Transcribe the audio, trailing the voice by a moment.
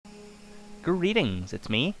Greetings, it's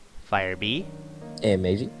me, FireB, And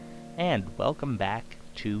Magey. and welcome back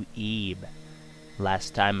to Ebe.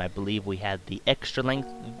 Last time I believe we had the extra length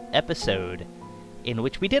episode in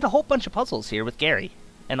which we did a whole bunch of puzzles here with Gary,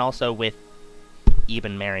 and also with Ebe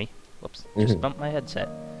and Mary. Whoops, just bumped my headset.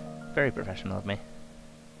 Very professional of me.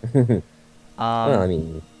 Well, I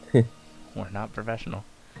mean, We're not professional.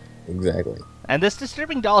 exactly. And this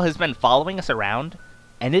disturbing doll has been following us around,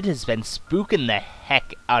 and it has been spooking the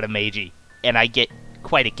heck out of Magey, and I get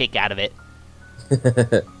quite a kick out of it.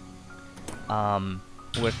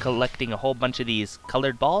 We're collecting a whole bunch of these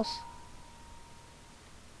colored balls,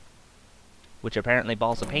 which are apparently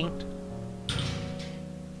balls of paint.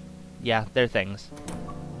 Yeah, they're things.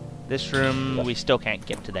 This room, we still can't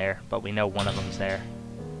get to there, but we know one of them's there.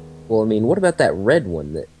 Well, I mean, what about that red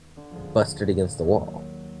one that busted against the wall?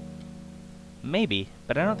 Maybe,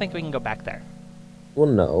 but I don't think we can go back there. Well,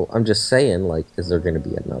 no, I'm just saying, like, is there going to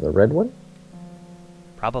be another red one?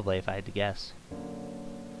 Probably, if I had to guess.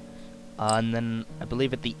 And then, I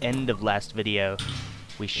believe at the end of last video,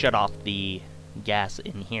 we shut off the gas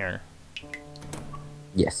in here.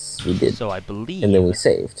 Yes, we did. So I believe And then we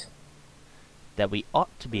saved. that we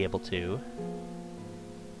ought to be able to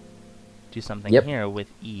do something Yep. here with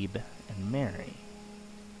Ebe and Mary.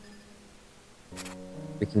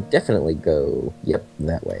 We can definitely go, yep,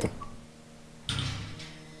 that way.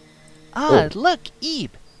 Ah, Oh. look,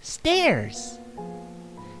 Ebe! Stairs!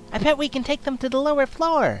 I bet we can take them to the lower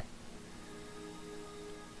floor!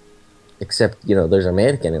 Except, you know, there's a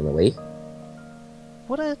mannequin in the way.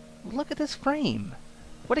 Look at this frame!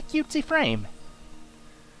 What a cutesy frame!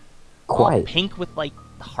 All Quite. pink with, like,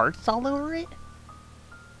 hearts all over it?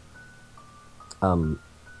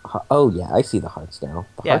 Oh yeah, I see the hearts now.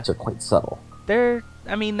 The Yeah. hearts are quite subtle. They're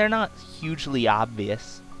not hugely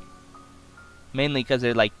obvious. Mainly because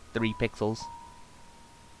they're, like, 3 pixels.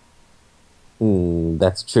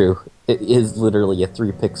 That's true. It is literally a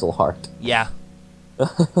 3-pixel heart. Yeah.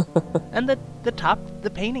 And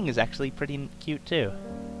the painting is actually pretty cute too.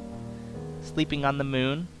 Sleeping on the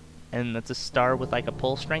moon, and that's a star with like a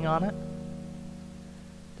pull string on it.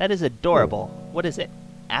 That is adorable. What is it?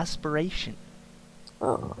 Aspiration.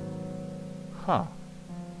 Oh. Huh.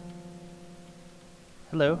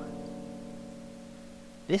 Hello.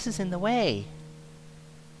 This is in the way.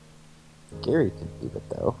 Gary could do it,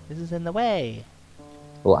 though. This is in the way.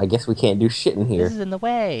 Well, I guess we can't do shit in here. This is in the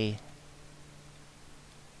way.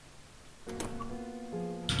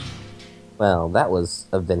 Well, that was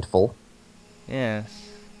eventful. Yes.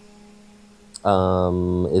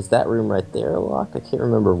 Is that room right there locked? I can't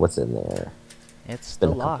remember what's in there. It's It's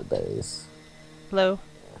still been a couple locked. days. Hello.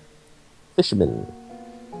 Fisherman.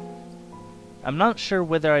 I'm not sure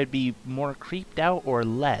whether I'd be more creeped out or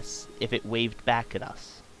less if it waved back at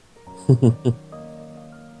us.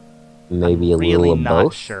 Maybe I'm a really little of not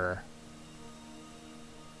both. sure.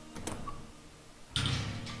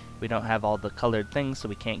 We don't have all the colored things, so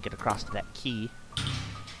we can't get across to that key.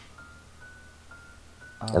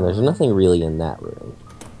 And there's nothing really in that room.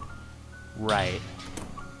 Right.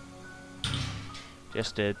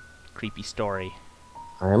 Just a creepy story.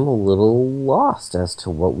 I'm a little lost as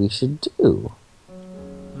to what we should do.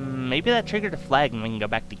 Maybe that triggered a flag and we can go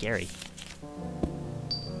back to Gary.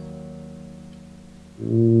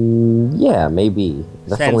 Yeah, maybe.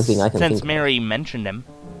 That's the only thing I can think Since of. Mary mentioned him.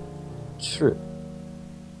 True.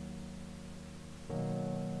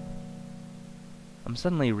 I'm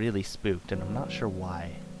suddenly really spooked, and I'm not sure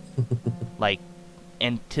why. like,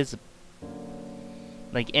 anticipation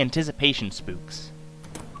spooks.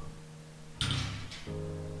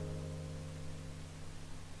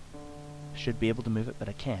 Should be able to move it, but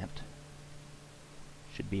I can't.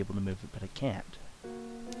 Should be able to move it, but I can't.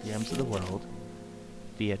 The arms of the world.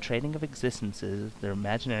 Via trading of existences, their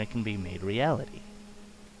imaginary can be made reality.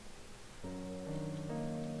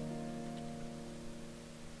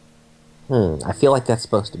 I feel like that's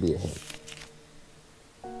supposed to be a hint.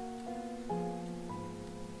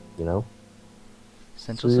 You know?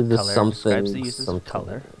 Essentials of Through the color describes the uses of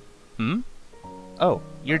color. Oh,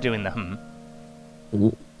 you're doing the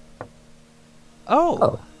Mm, Oh!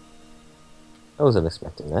 Oh. I wasn't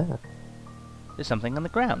expecting that. There's something on the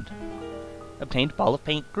ground. Obtained ball of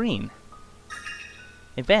paint green.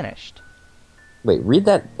 It vanished. Wait, read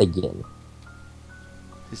that again.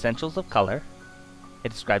 Essentials of color.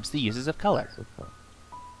 It describes the uses of color.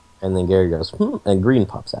 And then Gary goes, and green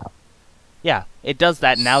pops out. Yeah, it does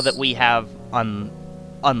that now that we have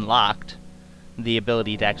unlocked the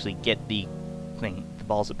ability to actually get the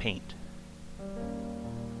balls of paint.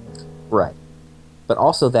 Right. But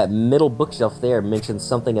also that middle bookshelf there mentions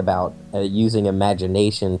something about using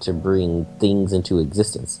imagination to bring things into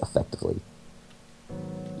existence effectively.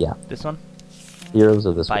 Yeah. This one? Heroes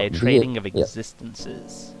of this By a world. trading of Yep.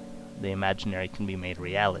 existences, the imaginary can be made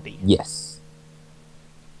reality. Yes.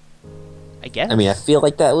 I guess. I mean, I feel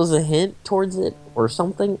like that was a hint towards it or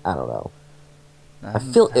something. I don't know.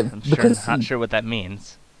 I'm not sure what that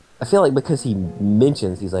means. I feel like because he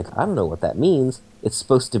mentions, he's like, I don't know what that means. It's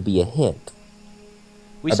supposed to be a hint.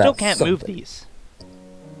 We still can't move these.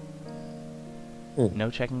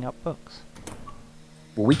 No checking out books.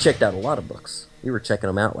 Well, we checked out a lot of books. We were checking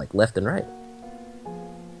them out like left and right.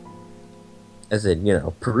 As in, you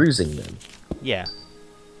know, perusing them. Yeah.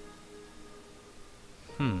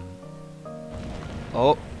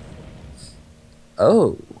 Oh.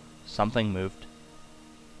 Oh. Something moved.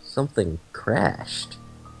 Something crashed.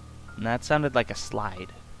 And that sounded like a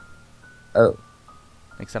slide. Oh.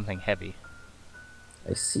 Like something heavy.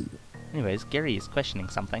 I see. Anyways, Gary is questioning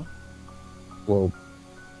something. Well,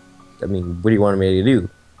 I mean, what do you want me to do?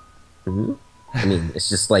 Hmm? I mean, it's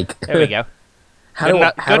just like... There we go.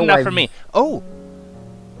 Good enough for me. Oh!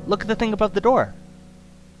 Look at the thing above the door.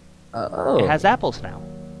 Oh. It has apples now.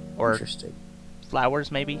 Or interesting.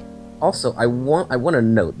 Flowers, maybe? Also, I want to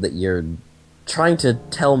note that you're trying to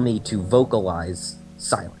tell me to vocalize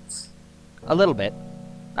silence. A little bit.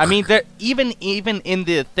 I mean, there even in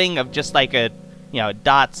the thing of just like a,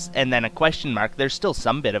 dots and then a question mark, there's still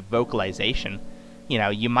some bit of vocalization.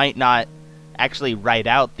 You might not actually write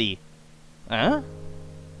out the,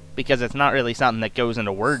 because it's not really something that goes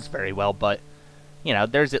into words very well, but,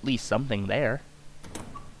 there's at least something there.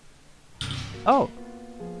 Oh.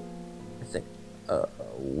 I think,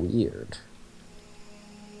 weird.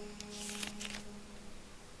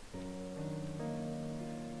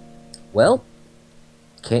 Well,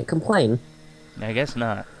 can't complain. I guess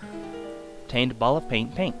not. Obtained ball of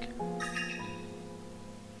paint pink.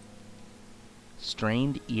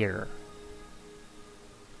 Strained ear.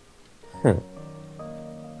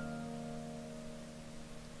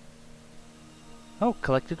 Oh,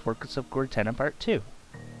 collected works of Gortena Part 2.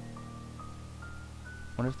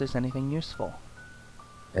 Wonder if there's anything useful.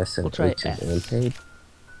 S and We'll try H S. and paid.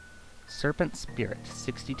 Serpent Spirit,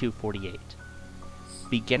 6248.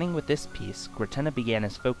 Beginning with this piece, Gortena began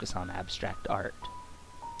his focus on abstract art.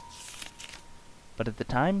 But at the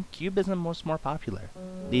time, Cubism was more popular,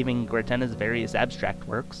 leaving Gortena's various abstract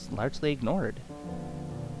works largely ignored.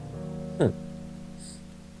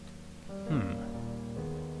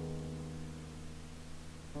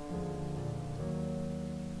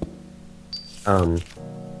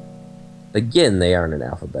 Again, they aren't in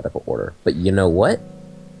alphabetical order, but you know what?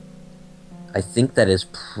 I think that is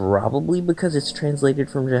probably because it's translated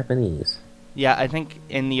from Japanese. Yeah, I think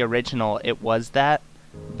in the original it was that,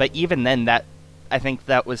 but even then I think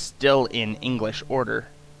that was still in English order.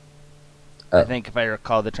 I think if I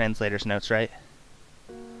recall the translator's notes right.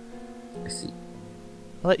 I see.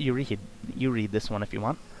 I'll let you read. You read this one if you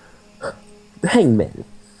want. The Hangman,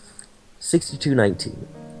 6219.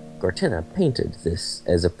 Gortena painted this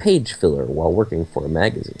as a page filler while working for a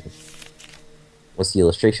magazine. Once the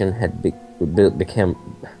illustration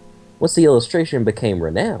became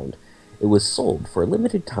renowned, it was sold for a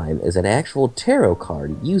limited time as an actual tarot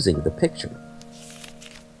card using the picture.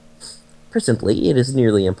 Presently, it is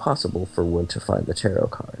nearly impossible for one to find the tarot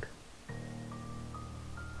card.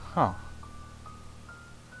 Huh.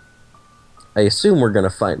 I assume we're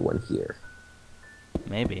gonna find one here.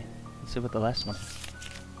 Maybe. Let's see what the last one is.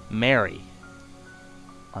 Mary.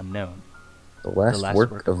 Unknown. The last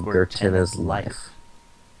work of Gortena's life.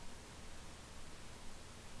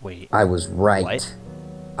 Wait. I was right. What?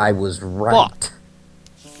 I was right.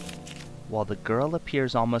 While the girl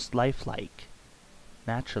appears almost lifelike,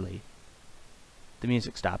 naturally, the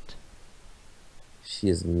music stopped. She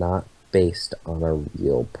is not based on a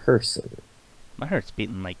real person. My heart's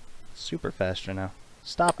beating like super fast right now.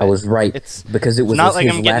 Stop it. I was right because it was not like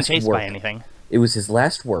his I'm getting last chased work. by anything. It was his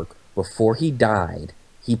last work. Before he died,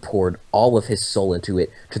 he poured all of his soul into it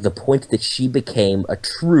to the point that she became a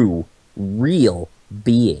true, real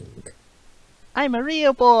being. I'm a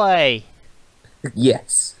real boy!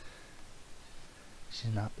 Yes.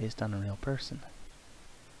 She's not based on a real person.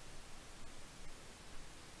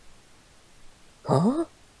 Huh?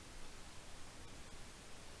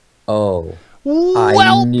 Oh. Well,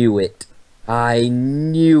 I knew it. I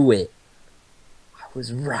knew it. I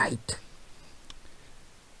was right.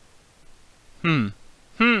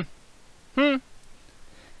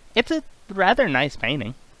 It's a rather nice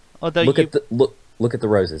painting. Although look at the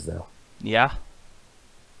roses though. Yeah.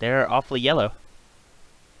 They're awfully yellow.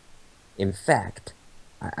 In fact,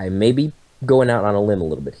 I may be going out on a limb a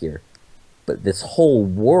little bit here, but this whole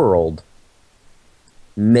world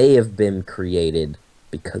may have been created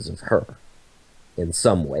because of her in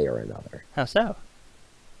some way or another. How so?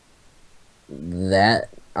 That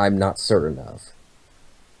I'm not certain of.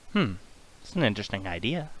 It's an interesting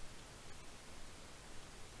idea.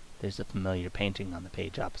 There's a familiar painting on the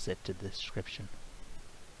page opposite to the description.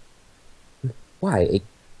 Why? It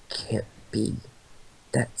can't be.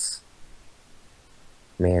 That's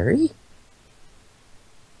Mary?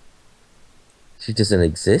 She doesn't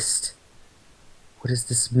exist? What does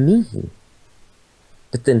this mean?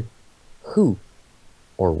 But then, who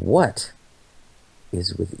or what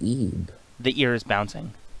is with Ebe? The ear is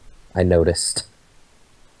bouncing. I noticed.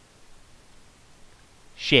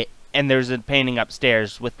 Shit. And there's a painting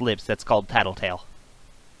upstairs with lips that's called Tattletale.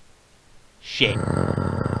 Shit.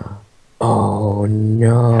 Oh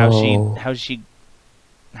no.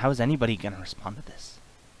 How is anybody gonna respond to this?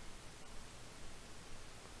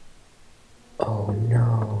 Oh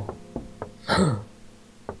no.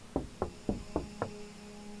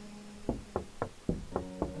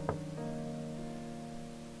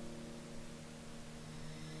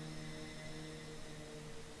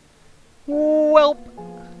 Welp.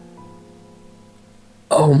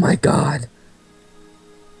 Oh my god.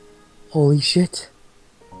 Holy shit.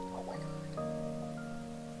 Oh my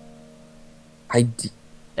god.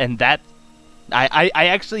 And that... I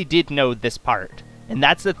actually did know this part. And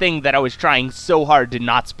that's the thing that I was trying so hard to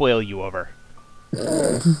not spoil you over.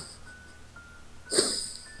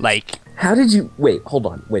 Like... How did you... Wait, hold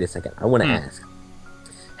on. Wait a second. I want to ask.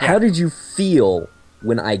 How did you feel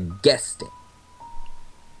when I guessed it?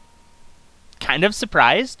 Kind of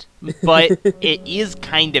surprised, but it is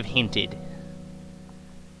kind of hinted.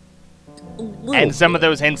 And some of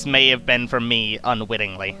those hints may have been from me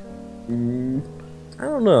unwittingly. I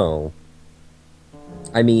don't know.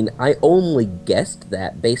 I mean, I only guessed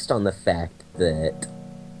that based on the fact that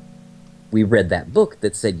we read that book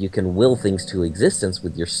that said you can will things to existence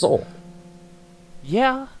with your soul.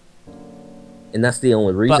 Yeah. And that's the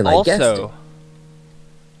only reason I guessed it.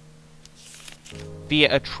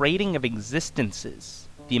 Via a trading of existences,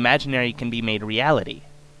 the imaginary can be made reality.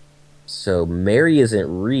 So Mary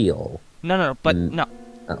isn't real. No, no.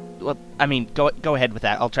 Oh. Well, I mean, go ahead with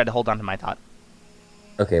that. I'll try to hold on to my thought.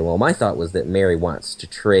 Okay, well, my thought was that Mary wants to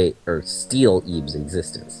trade or steal Ebe's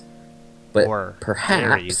existence. But or perhaps...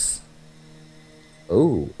 Gary's.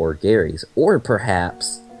 Oh, or Gary's. Or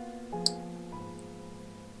perhaps...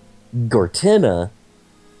 Gortina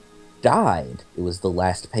died. It was the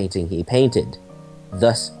last painting he painted,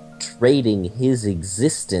 thus trading his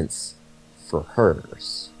existence for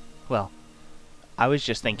hers. Well, I was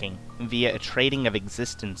just thinking, via a trading of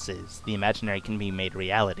existences, the imaginary can be made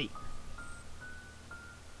reality.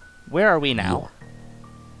 Where are we now? Yeah.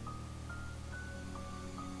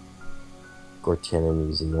 Gortina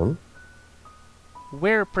Museum.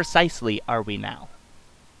 Where precisely are we now?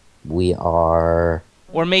 We are...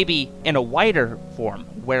 Or maybe, in a wider form,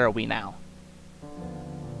 where are we now?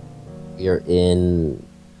 You're in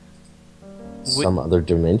some other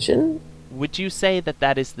dimension? Would you say that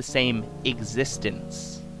that is the same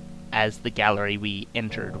existence as the gallery we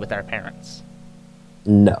entered with our parents?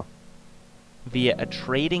 No. Via a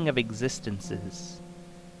trading of existences,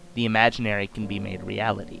 the imaginary can be made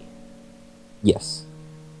reality. Yes.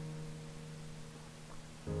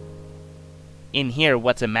 In here,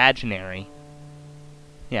 what's imaginary?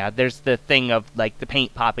 Yeah, there's the thing of, like, the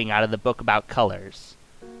paint popping out of the book about colors.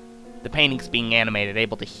 The paintings being animated,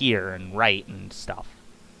 able to hear and write and stuff.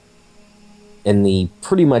 And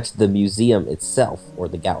pretty much the museum itself, or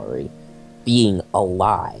the gallery, being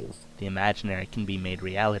alive. The imaginary can be made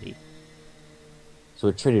reality. So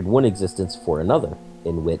it traded one existence for another,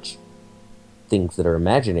 in which things that are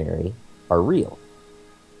imaginary are real.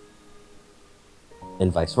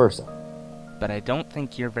 And vice versa. But I don't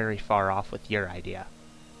think you're very far off with your idea.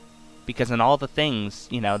 Because in all the things,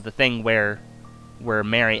 you know, the thing where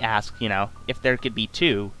Mary asks, you know, if there could be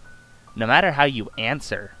two, no matter how you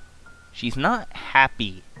answer, she's not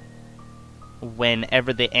happy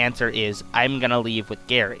whenever the answer is, I'm gonna leave with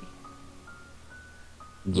Gary.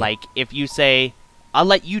 Yeah. Like, if you say, I'll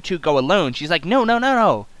let you two go alone, she's like,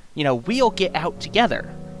 no. You know, we'll get out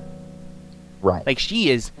together. Right. Like, she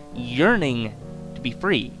is yearning to be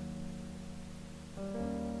free.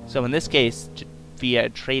 So in this case, via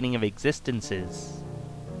trading of existences,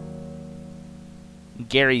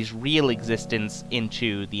 Gary's real existence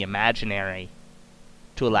into the imaginary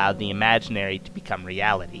to allow the imaginary to become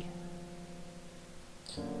reality.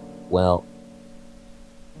 Well,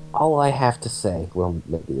 all I have to say, well,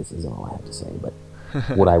 maybe this isn't all I have to say, but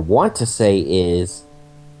what I want to say is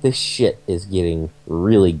This shit is getting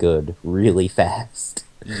really good really fast.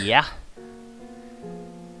 Yeah.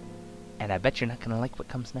 And I bet you're not gonna like what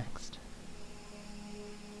comes next.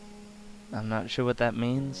 I'm not sure what that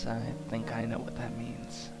means. I think I know what that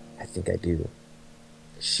means. I think I do.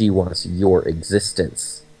 She wants your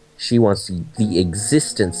existence. She wants the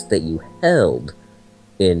existence that you held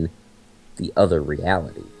in the other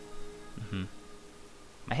reality.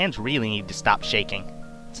 My hands really need to stop shaking.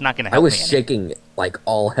 It's not gonna help me. I was shaking like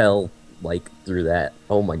all hell like through that.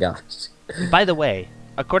 Oh my gosh. By the way,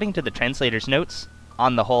 according to the translator's notes,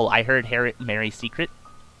 on the whole I heard Mary's secret.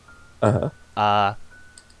 Uh-huh.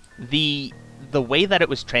 The way that it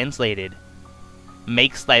was translated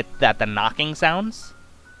makes that the knocking sounds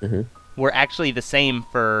were actually the same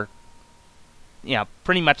for,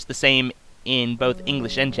 pretty much the same in both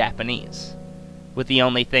English and Japanese, with the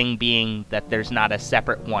only thing being that there's not a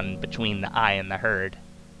separate one between the I and the heard,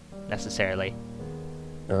 necessarily.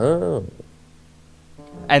 Oh.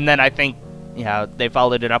 And then I think, they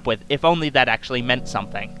followed it up with, if only that actually meant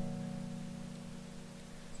something.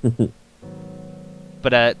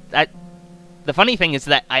 But the funny thing is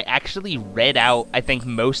that I actually read out, I think,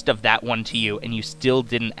 most of that one to you, and you still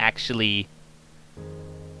didn't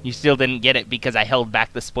get it because I held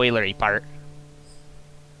back the spoilery part.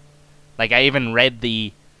 Like, I even read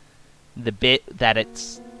the bit that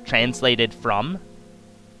it's translated from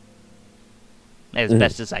as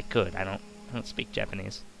best as I could. I don't speak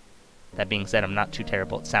Japanese. That being said, I'm not too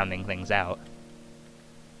terrible at sounding things out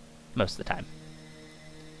most of the time.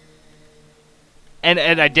 And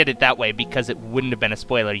I did it that way because it wouldn't have been a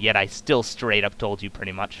spoiler, yet I still straight up told you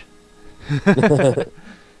pretty much.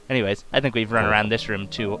 Anyways, I think we've run around this room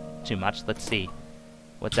too much. Let's see.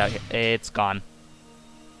 What's out here? It's gone.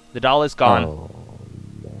 The doll is gone. Oh,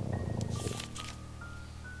 no.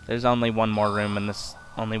 There's only one more room in this,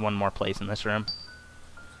 only one more place in this room.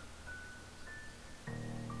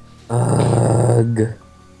 Ugh.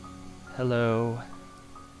 Hello.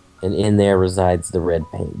 And in there resides the red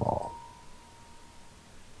paintball.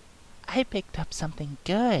 I picked up something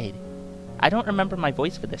good. I don't remember my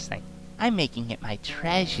voice for this thing. I'm making it my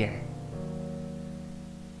treasure.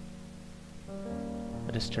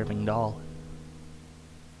 A disturbing doll.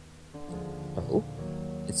 Oh?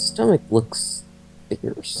 Its stomach looks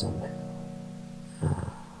bigger somehow.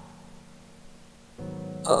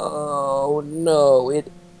 Oh no,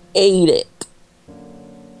 it ate it.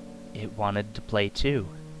 It wanted to play too.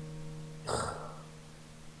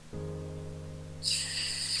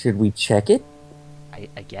 Should we check it? I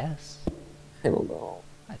guess. I don't know.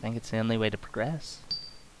 I think it's the only way to progress.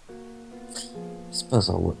 I suppose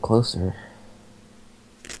I'll look closer.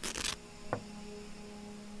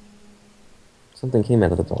 Something came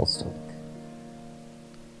out of the doll's stomach.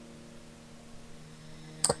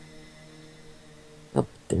 Oh,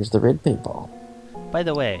 there's the red paintball. By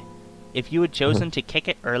the way, if you had chosen to kick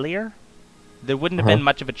it earlier, there wouldn't have been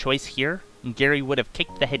much of a choice here, and Gary would have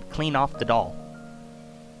kicked the head clean off the doll.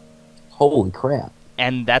 Holy crap.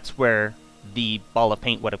 And that's where the ball of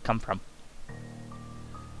paint would have come from.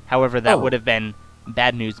 However, that would have been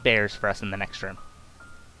bad news bears for us in the next room.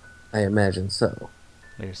 I imagine so.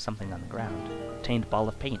 There's something on the ground. Obtained ball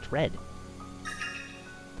of paint, red.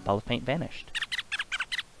 The ball of paint vanished.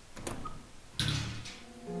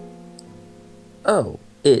 Oh,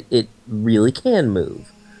 it really can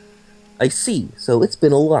move. I see. So it's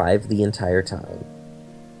been alive the entire time.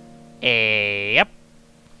 Yep.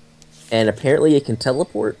 And apparently it can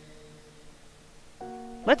teleport?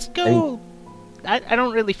 Let's go. I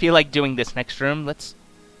don't really feel like doing this next room. Let's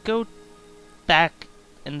go back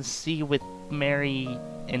and see with Mary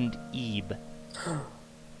and Ebe.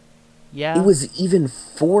 Yeah? It was even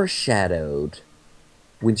foreshadowed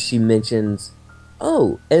when she mentions,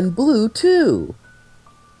 oh, and Blue too.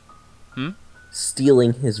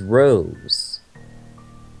 Stealing his rose.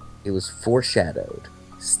 It was foreshadowed.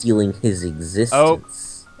 Stealing his existence. Oh,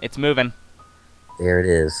 it's moving. There it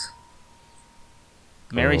is.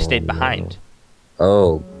 Mary stayed behind.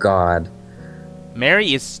 Oh, God.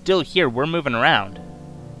 Mary is still here. We're moving around.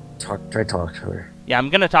 Try to talk to her. Yeah, I'm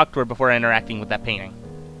gonna talk to her before interacting with that painting.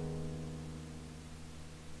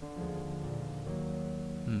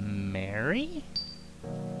 Mary?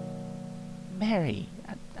 Mary.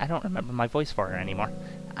 I don't remember my voice for her anymore.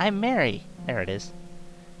 I'm Mary. There it is.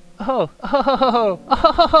 Oh, oh,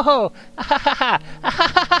 oh, oh,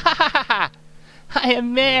 I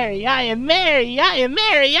am Mary, I am Mary, I am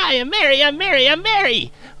Mary, I am Mary, I'm Mary, I'm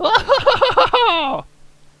Mary. Oh!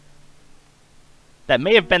 That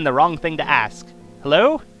may have been the wrong thing to ask.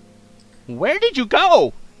 Hello? Where did you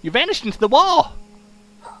go? You vanished into the wall.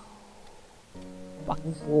 Fuck,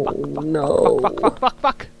 Oh, fuck, fuck, no. fuck, fuck, fuck, fuck,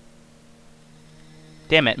 fuck.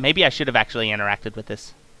 Damn it, maybe I should have actually interacted with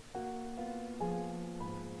this.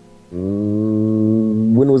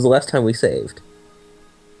 When was the last time we saved?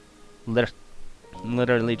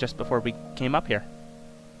 Literally just before we came up here.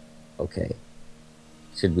 Okay.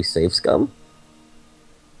 Should we save Scum?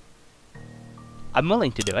 I'm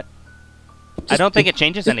willing to do it. I don't think it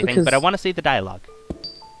changes anything, but I want to see the dialogue.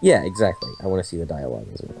 Yeah, exactly. I want to see the dialogue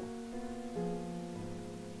as well.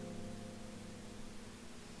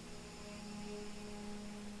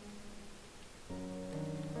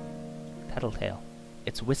 Tattletale.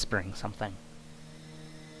 It's whispering something.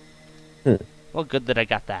 Hmm. Well, good that I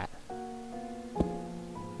got that.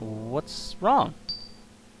 What's wrong?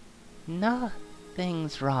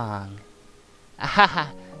 Nothing's wrong.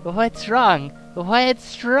 Ah, what's wrong?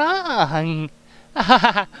 What's wrong?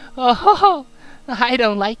 Ah, oh, I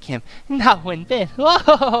don't like him. Not one bit.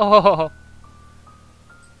 Oh.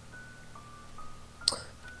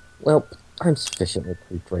 Well, I'm sufficiently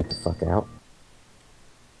creeped right the fuck out.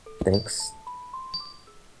 Thanks.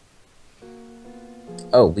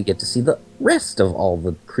 Oh, we get to see the rest of all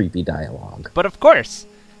the creepy dialogue. But of course,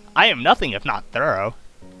 I am nothing if not thorough.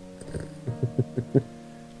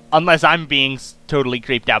 Unless I'm being totally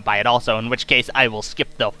creeped out by it also, in which case I will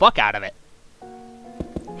skip the fuck out of it.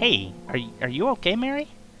 Hey, are you okay, Mary?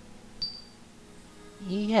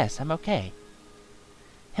 Yes, I'm okay.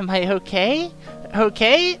 Am I okay?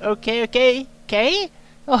 Okay? Okay?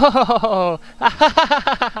 Oh,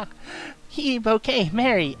 Heeb, okay,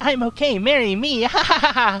 Mary. I'm okay, marry me.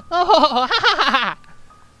 Oh,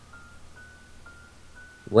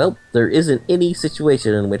 Well, there isn't any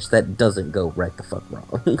situation in which that doesn't go right the fuck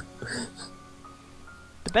wrong.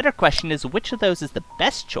 The better question is, which of those is the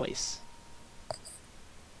best choice?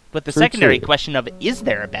 With the True, secondary true. question of, is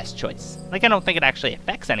there a best choice? Like, I don't think it actually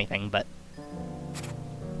affects anything, but...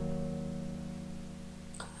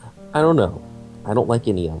 I don't know. I don't like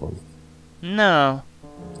any of them. No.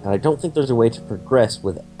 And I don't think there's a way to progress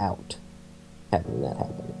without having that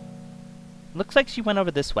happen. Looks like she went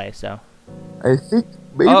over this way, so... I think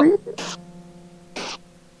maybe...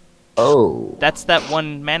 Oh. That's that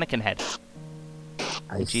one mannequin head.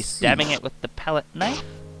 I And she's see. stabbing it with the palette knife.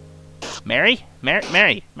 Mary? Mary.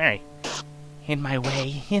 In my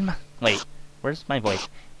way, Wait, where's my voice?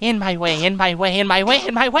 In my way.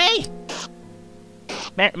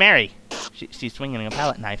 Mary! She's swinging a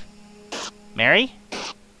palette knife. Mary?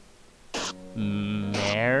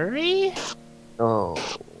 Mary? Oh.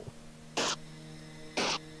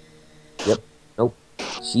 Yep. Nope.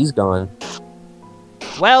 She's gone.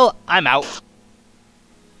 Well, I'm out.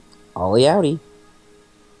 Ollie outie.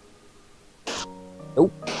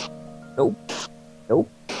 Nope.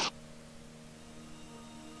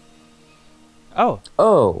 Oh,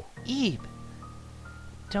 Oh. Eve.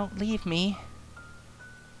 Don't leave me.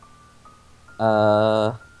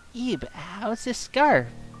 Eve, how's this scarf?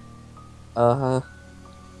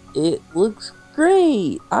 It looks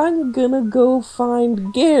great. I'm gonna go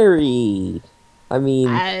find Gary. I mean,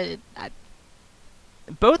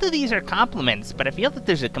 Both of these are compliments, but I feel that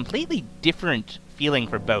there's a completely different feeling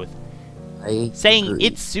for both. I Saying agree.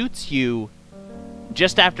 it suits you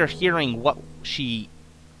just after hearing what she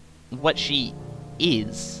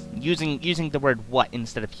is, using the word what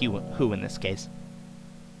instead of who in this case,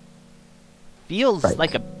 feels Right.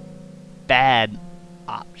 like a bad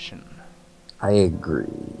option. I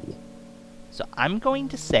agree. So I'm going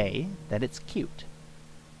to say that it's cute.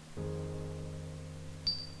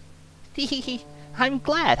 I'm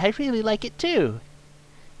glad. I really like it too.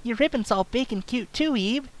 Your ribbon's all big and cute too,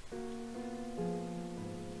 Eve.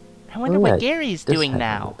 I wonder Oh, what yeah, Gary's this doing had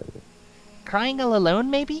now. happened. Crying all alone,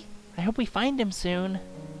 maybe? I hope we find him soon.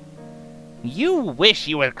 You wish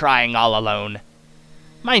you were crying all alone.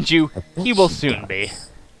 Mind you, I bet he will she soon be. does.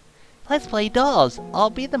 Let's play dolls. I'll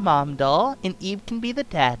be the mom doll, and Eve can be the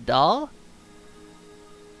dad doll.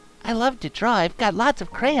 I love to draw. I've got lots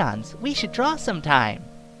of crayons. We should draw sometime.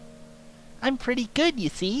 I'm pretty good, you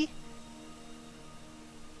see.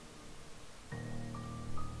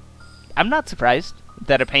 I'm not surprised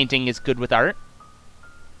that a painting is good with art.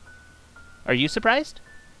 Are you surprised?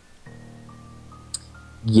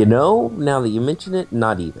 You know, now that you mention it,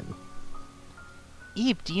 not even.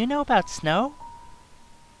 Eve, do you know about snow?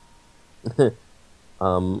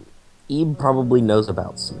 Eve probably knows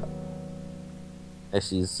about snow. Has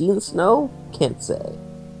she seen snow? Can't say.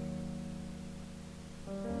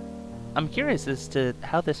 I'm curious as to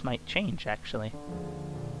how this might change, actually.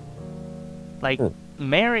 Like,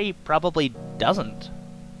 Mary probably doesn't.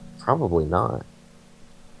 Probably not.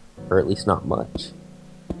 Or at least not much.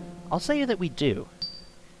 I'll say that we do.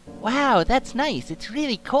 Wow, that's nice. It's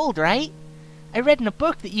really cold, right? I read in a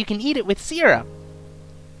book that you can eat it with syrup.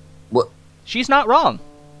 What? She's not wrong.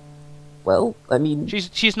 Well, I mean...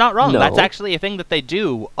 She's not wrong. No. That's actually a thing that they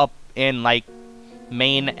do up in, like,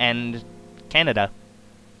 Maine and Canada.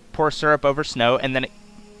 Pour syrup over snow, and then it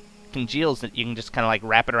congeals that you can just kind of, like,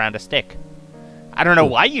 wrap it around a stick. I don't know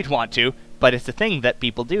why you'd want to, but it's a thing that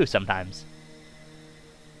people do sometimes.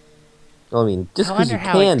 I mean, just because you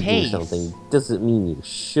can do something doesn't mean you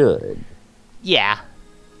should. Yeah.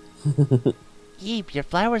 Eve, your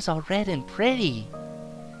flower's all red and pretty.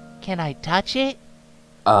 Can I touch it?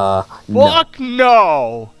 No. Fuck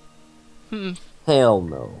no! Hell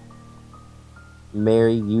no.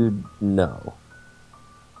 Mary, you know.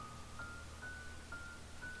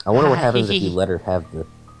 I wonder what happens if you let her have the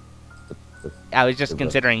I was just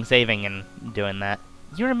considering saving and doing that.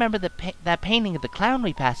 You remember that painting of the clown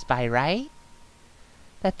we passed by, right?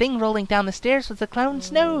 That thing rolling down the stairs was the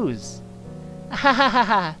clown's nose. Ha ha ha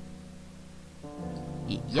ha.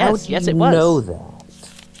 Yes, yes it was. How do you know that?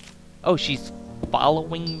 Oh, she's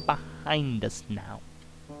following behind us now.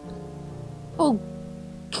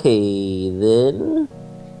 Okay, then.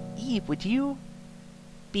 Eve, would you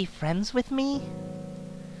be friends with me?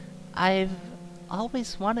 I've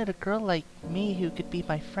always wanted a girl like me who could be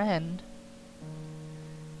my friend.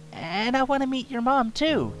 And I want to meet your mom,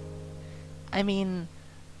 too. I mean,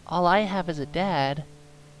 all I have is a dad.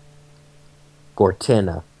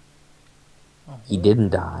 Gortena. He didn't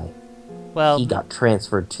die. Well, he got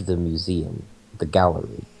transferred to the museum, the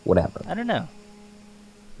gallery, whatever. I don't know.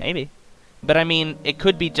 Maybe. But I mean, it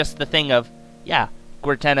could be just the thing of, yeah,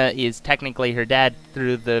 Gortena is technically her dad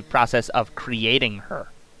through the process of creating her.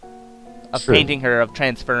 Of painting her, of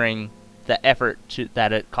transferring the effort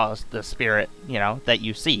that it caused the spirit, you know, that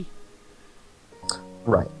you see.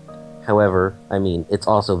 Right. However, I mean, it's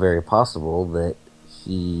also very possible that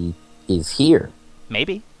he is here.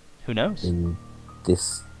 Maybe. Who knows? In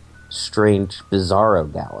this strange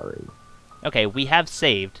Bizarro gallery. Okay, we have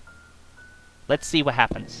saved. Let's see what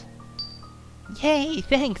happens. Yay,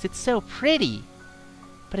 thanks, it's so pretty.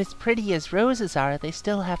 But as pretty as roses are, they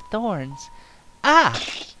still have thorns. Ah!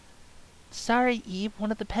 Sorry, Eve,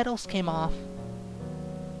 one of the petals came off.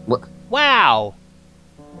 What? Wow!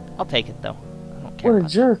 I'll take it, though. I don't care. What a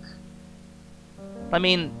jerk. I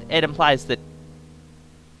mean, it implies that...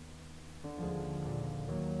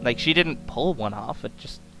 Like, she didn't pull one off, it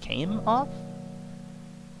just came off?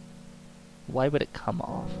 Why would it come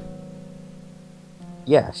off?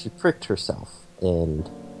 Yeah, she pricked herself, and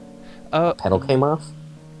the petal came off?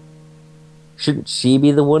 Shouldn't she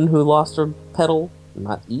be the one who lost her petal,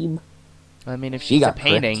 not Eve? I mean, if she's a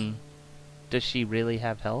painting, does she really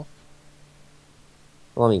have health?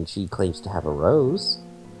 Well, I mean, she claims to have a rose.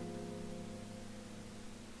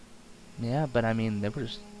 Yeah, but I mean, there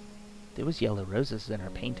was yellow roses in her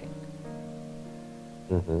painting.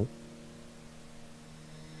 Mm-hmm.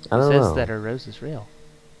 Who says that her rose is real?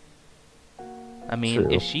 I mean,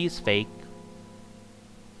 True. if she's fake,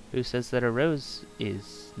 who says that her rose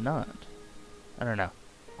is not? I don't know.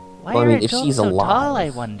 Why well, I mean, are if adults she's so alive, tall, I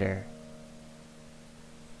wonder?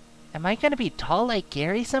 Am I gonna be tall like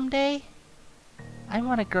Gary someday? I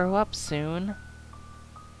want to grow up soon.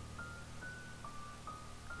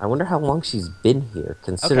 I wonder how long she's been here,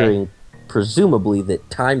 considering presumably that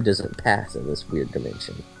time doesn't pass in this weird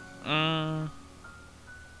dimension. I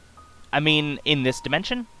mean, in this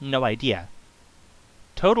dimension, no idea.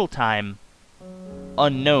 Total time,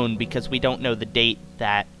 unknown, because we don't know the date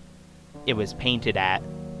that it was painted at,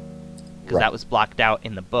 because that was blocked out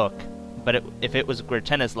in the book. But if it was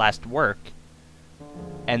Gortena's last work,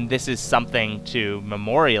 and this is something to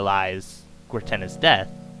memorialize Gortena's death,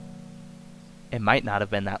 it might not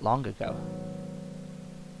have been that long ago.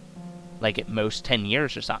 Like at most 10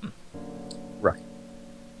 years or something. Right.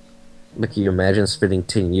 But can you imagine spending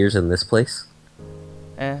 10 years in this place?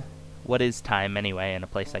 What is time anyway in a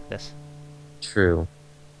place like this? True.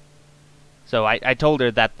 So I told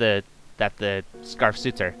her that the scarf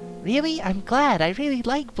suits her. Really? I'm glad. I really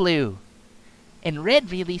like blue. And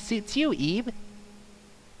red really suits you, Eve.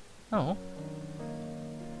 Oh.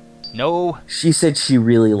 No. She said she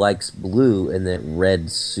really likes blue and that red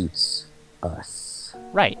suits us.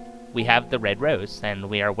 Right. We have the red rose, and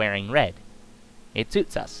we are wearing red. It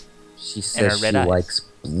suits us. She says she eyes. likes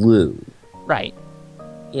blue. Right.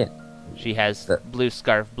 Yeah. She has blue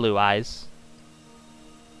scarf, blue eyes.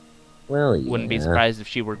 Well, yeah. Wouldn't be surprised if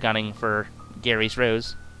she were gunning for Gary's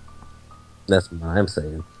rose. That's what I'm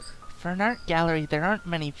saying. For an art gallery, there aren't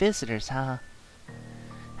many visitors, huh?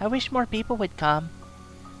 I wish more people would come.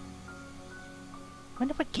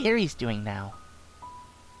 Wonder what Gary's doing now.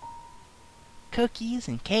 cookies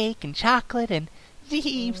and cake and chocolate and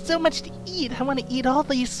gee, so much to eat. I want to eat all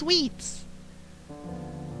these sweets.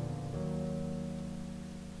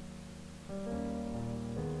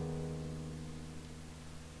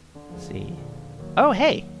 Let's see. Oh,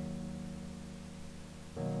 hey.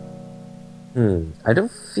 I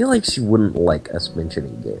don't feel like she wouldn't like us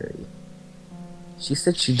mentioning Gary. She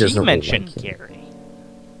said she doesn't really like him. She mentioned Gary.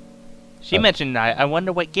 She mentioned, I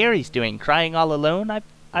wonder what Gary's doing, crying all alone,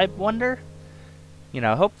 I wonder? You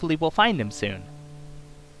know, hopefully we'll find him soon.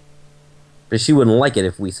 But she wouldn't like it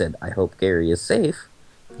if we said, I hope Gary is safe.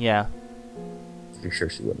 Yeah. You're sure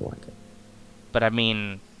she wouldn't like it. But I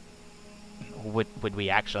mean, would we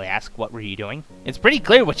actually ask what were you doing? It's pretty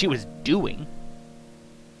clear what she was doing.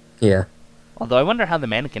 Yeah. Although I wonder how the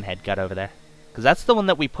mannequin head got over there. Because that's the one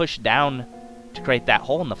that we pushed down to create that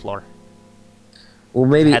hole in the floor. Well,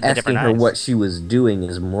 maybe asking her what she was doing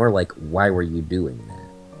is more like, why were you doing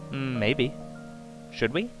that? Maybe.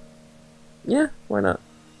 Should we? Yeah, why not?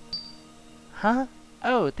 Huh?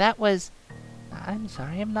 Oh, that was... I'm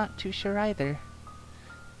sorry, I'm not too sure either.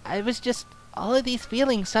 I was just... all of these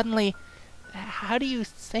feelings suddenly... How do you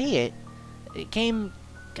say it? It came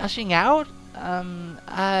gushing out?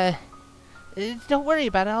 Don't worry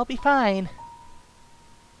about it, I'll be fine.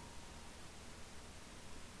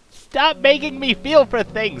 Stop making me feel for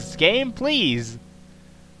things, game, please!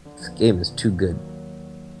 This game is too good.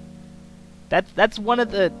 That's one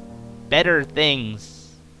of the better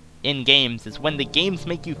things in games, is when the games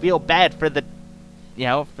make you feel bad for the, you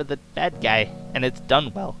know, for the bad guy, and it's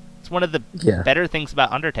done well. It's one of the better things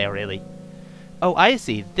about Undertale, really. Oh, I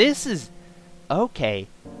see. This is... okay.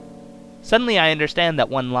 Suddenly I understand that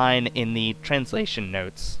one line in the translation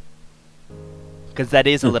notes. Because that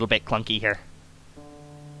is a little bit clunky here.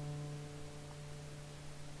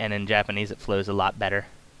 And in Japanese it flows a lot better.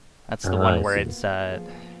 That's the one where it's, I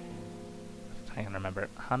can remember it.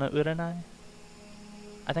 Hana Uranai?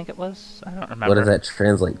 I think it was? I don't remember. What does that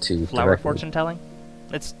translate to? Flower fortune telling?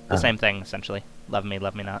 It's the same thing, essentially. Love me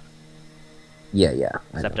not. Yeah, yeah.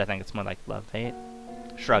 Except I think it's more like love, hate.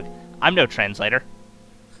 Shrug. I'm no translator.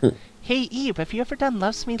 Hey, Eve, have you ever done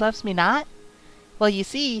loves me not? Well, you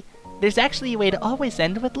see, there's actually a way to always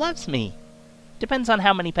end with loves me. Depends on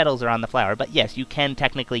how many petals are on the flower, but yes, you can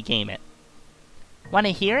technically game it. Want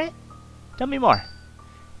to hear it? Tell me more.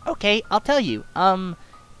 Okay, I'll tell you.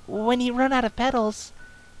 When you run out of petals,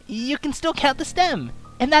 you can still count the stem,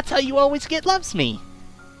 and that's how you always get loves me.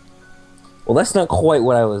 Well, that's not quite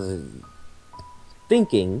what I was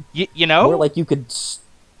thinking. You know? More like you could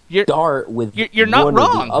start with you're not one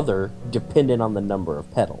wrong. or the other, dependent on the number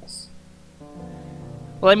of petals.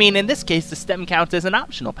 Well, I mean, in this case, the stem counts as an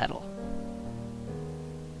optional petal.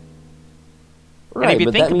 Right, and if you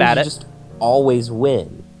but think that means about you it, just always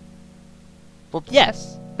win. Well,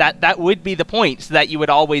 yes, that would be the point, so that you would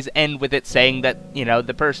always end with it saying that, you know,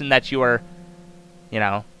 the person that you are, you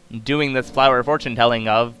know, doing this flower fortune telling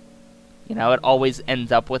of, you know, it always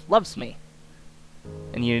ends up with loves me.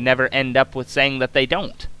 And you never end up with saying that they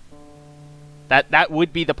don't. That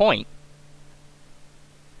would be the point.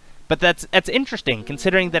 But that's interesting,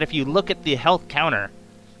 considering that if you look at the health counter,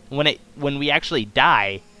 when we actually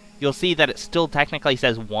die, you'll see that it still technically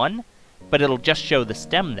says 1, but it'll just show the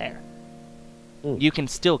stem there. You can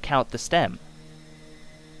still count the stem.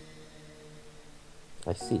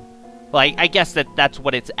 I see. Well, I guess that's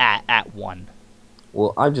what it's at 1.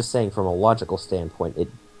 Well, I'm just saying from a logical standpoint, it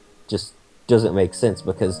just doesn't make sense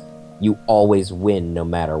because you always win no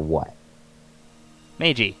matter what.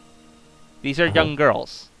 Meiji, these are young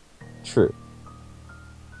girls. True.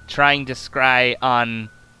 Trying to scry on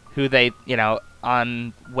who they, you know,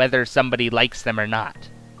 on whether somebody likes them or not.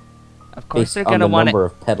 Of course, they're gonna want the number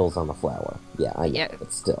of petals on the flower. Yeah, I know,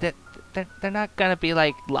 but still. They're not gonna be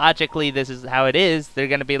like, logically, this is how it is. They're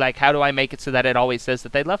gonna be like, how do I make it so that it always says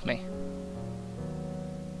that they love me?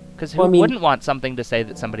 Because who wouldn't want something to say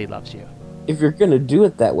that somebody loves you? If you're gonna do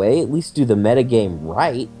it that way, at least do the metagame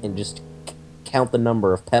right and just count the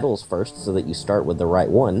number of petals first so that you start with the right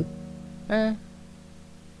one. And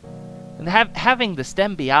having the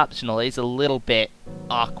stem be optional is a little bit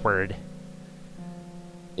awkward.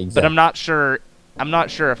 Exactly. But I'm not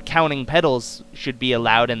sure if counting petals should be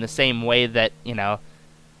allowed in the same way that, you know,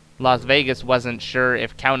 Las Vegas wasn't sure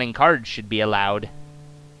if counting cards should be allowed.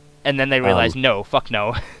 And then they realized, no, fuck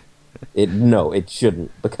no. No, it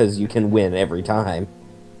shouldn't, because you can win every time.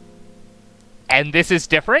 And this is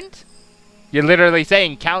different? You're literally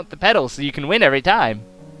saying count the petals so you can win every time.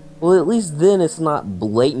 Well, at least then it's not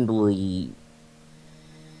blatantly,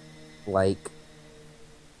 like,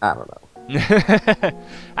 I don't know.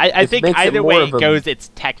 I think makes it either more way of it a- goes, it's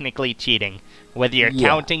technically cheating. Whether you're Yeah.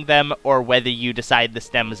 counting them or whether you decide the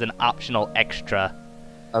stem is an optional extra.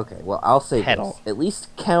 Okay, well, I'll say Pedal. this. At least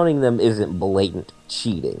counting them isn't blatant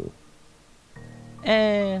cheating.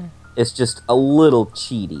 Eh, It's just a little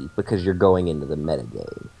cheaty because you're going into the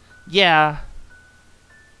metagame. yeah.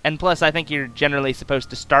 And plus, I think you're generally supposed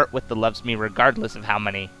to start with the loves me regardless of how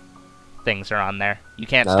many things are on there. You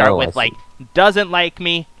can't start Oh, I with, see. like, doesn't like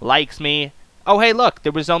me, likes me. Oh, hey, look,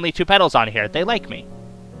 there was only 2 pedals on here. They like me.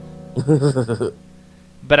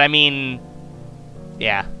 But, I mean,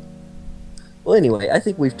 yeah. Well, anyway, I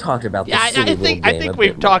think we've talked about this Yeah, silly I think little game a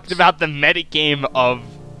we've bit talked much. about the metagame of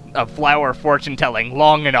flower fortune telling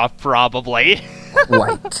long enough, probably.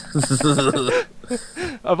 Quite.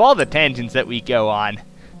 Of all the tangents that we go on.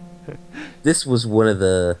 This was one of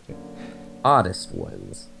the oddest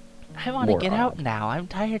ones. I want to More get odd. out now. I'm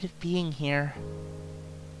tired of being here.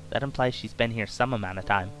 That implies she's been here some amount of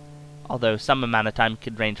time. Although some amount of time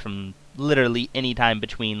could range from literally any time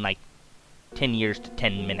between, like, 10 years to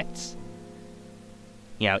 10 minutes.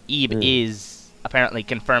 You know, Eve is apparently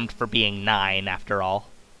confirmed for being 9 after all.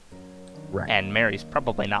 Right. And Mary's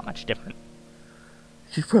probably not much different.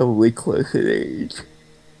 She's probably close in age.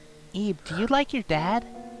 Eve, do you like your dad?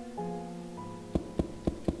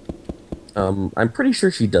 I'm pretty sure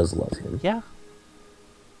she does love him. Yeah.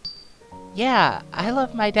 Yeah, I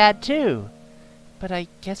love my dad too. But I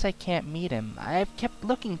guess I can't meet him. I've kept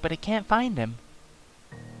looking, but I can't find him.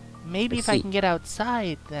 Maybe if I see. can get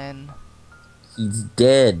outside, then... He's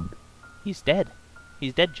dead. He's dead.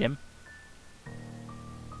 He's dead, Jim.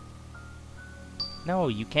 No,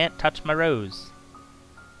 you can't touch my rose.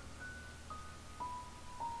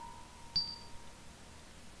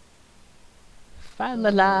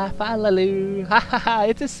 Fa-la-la, fa-la-loo, ha-ha-ha,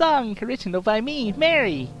 it's a song original by me,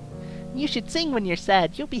 Mary. You should sing when you're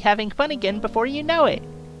sad. You'll be having fun again before you know it.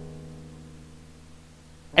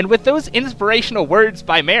 And with those inspirational words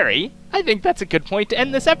by Mary, I think that's a good point to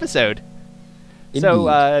end this episode. So,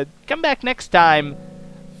 Indeed. come back next time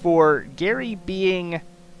for Gary being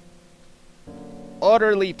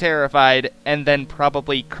utterly terrified and then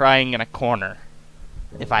probably crying in a corner,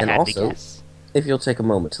 if I And had also- to guess. If you'll take a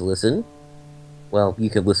moment to listen, well, you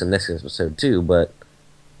could listen next episode too, but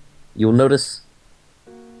you'll notice...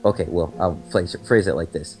 Okay, well, I'll phrase it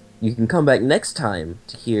like this. You can come back next time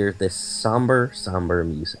to hear this somber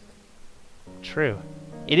music. True.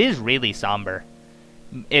 It is really somber.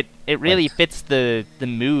 It really Right. fits the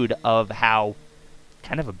mood of how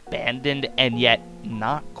kind of abandoned and yet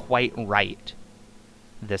not quite right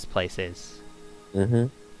this place is. Mm-hmm.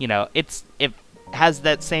 You know, it has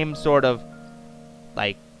that same sort of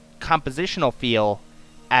like compositional feel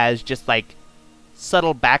as just like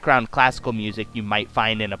subtle background classical music you might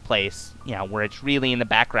find in a place, you know, where it's really in the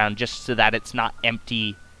background just so that it's not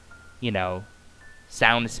empty, you know,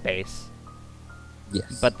 sound space.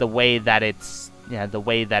 Yes. But the way that it's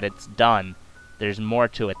done, there's more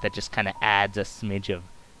to it that just kind of adds a smidge of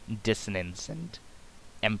dissonance and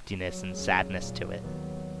emptiness and sadness to it,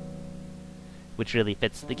 which really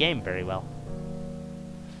fits the game very well.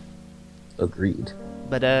 Agreed.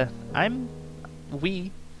 But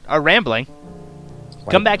we are rambling.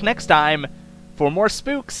 Come back next time for more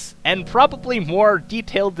spooks and probably more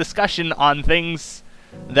detailed discussion on things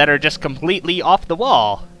that are just completely off the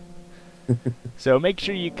wall. So make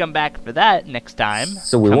sure you come back for that next time.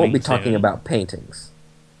 So we won't be coming talking soon. about paintings.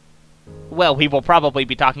 Well, we will probably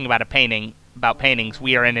be talking about paintings.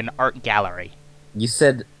 We are in an art gallery. You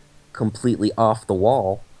said completely off the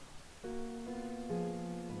wall.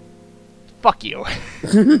 Fuck you.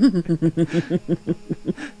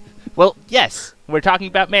 Well, yes, we're talking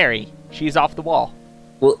about Mary. She's off the wall.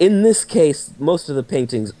 Well, in this case, most of the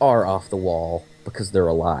paintings are off the wall because they're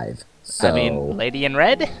alive. So, I mean, Lady in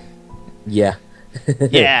Red? yeah.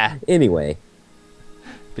 Yeah. Anyway,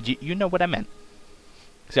 But you know what I meant.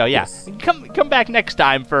 So yeah, Yes. come back next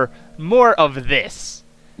time for more of this.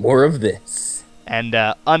 more of this. And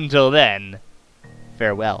until then,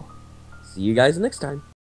 farewell. See you guys next time.